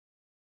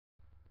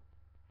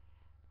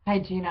Hi,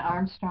 Gina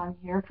Armstrong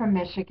here from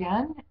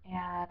Michigan,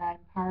 and I'm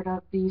part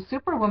of the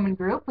Superwoman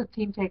group with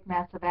Team Take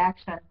Massive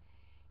Action.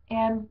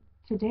 And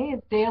today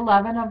is day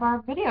 11 of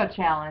our video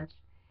challenge.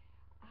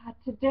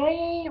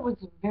 Today was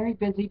a very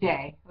busy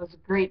day. It was a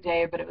great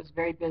day, but it was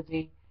very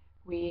busy.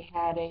 We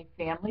had a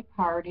family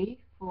party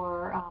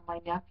for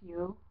my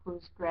nephew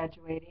who's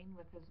graduating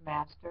with his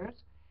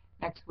master's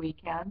next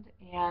weekend,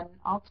 and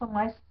also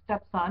my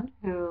stepson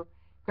who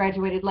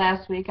graduated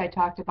last week. I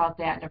talked about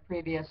that in a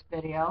previous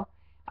video.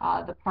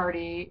 The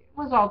party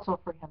was also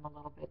for him a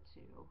little bit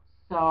too.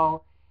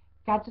 So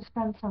got to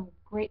spend some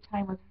great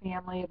time with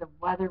family. The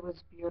weather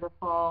was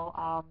beautiful.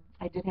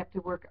 I did have to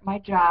work at my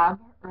job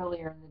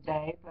earlier in the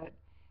day, but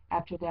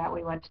after that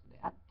we went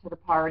to the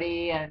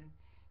party and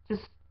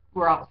just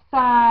were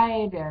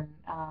outside, and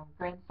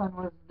grandson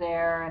was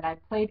there, and I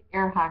played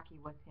air hockey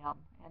with him.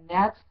 And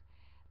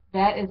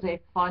that is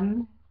a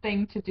fun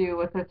thing to do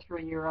with a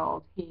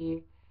 3-year-old.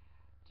 He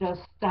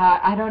just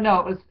I don't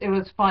know, it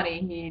was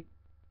funny.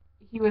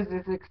 He was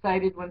as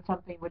excited when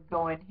something would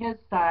go in his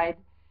side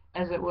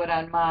as it would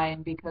on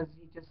mine, because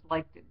he just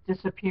liked it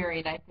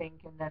disappearing, I think,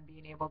 and then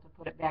being able to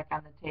put it back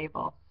on the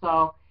table.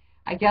 So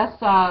I guess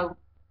the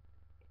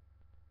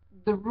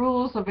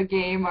rules of a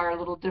game are a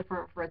little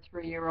different for a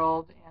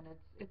 3-year-old, and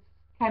it's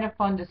kind of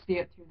fun to see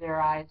it through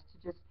their eyes,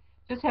 to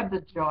just have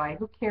the joy.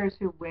 Who cares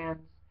who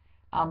wins?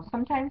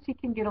 Sometimes he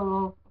can get a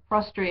little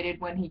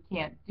frustrated when he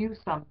can't do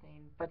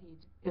something, but he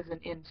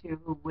isn't into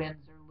who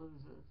wins or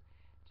loses.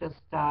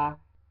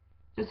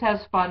 Just has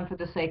fun for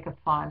the sake of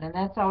fun, and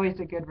that's always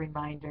a good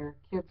reminder.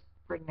 Kids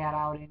bring that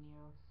out in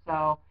you.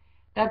 So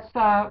that's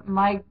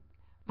my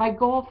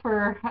goal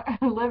for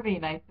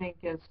living, I think,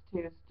 is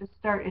to just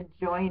start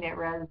enjoying it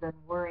rather than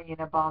worrying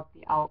about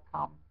the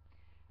outcome.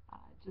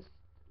 Just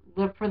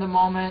live for the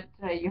moment.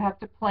 You have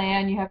to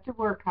plan, you have to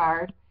work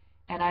hard,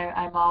 and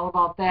I'm all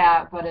about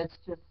that. But it's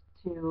just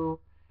to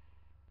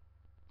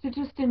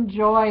just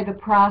enjoy the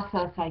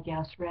process, I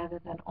guess,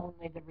 rather than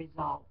only the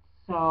results.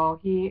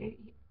 So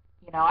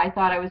I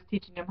thought I was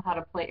teaching him how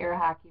to play air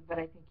hockey, but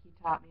I think he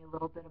taught me a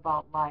little bit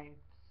about life.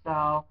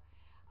 So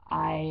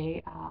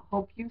I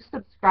hope you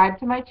subscribe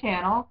to my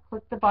channel.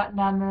 Click the button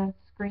on the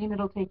screen.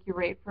 It'll take you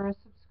right for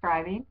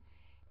subscribing.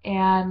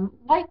 And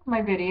like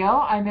my video.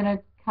 I'm in a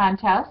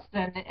contest,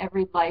 and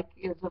every like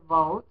is a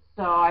vote.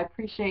 So I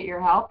appreciate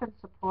your help and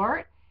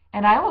support,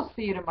 and I will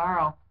see you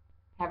tomorrow.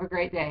 Have a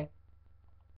great day.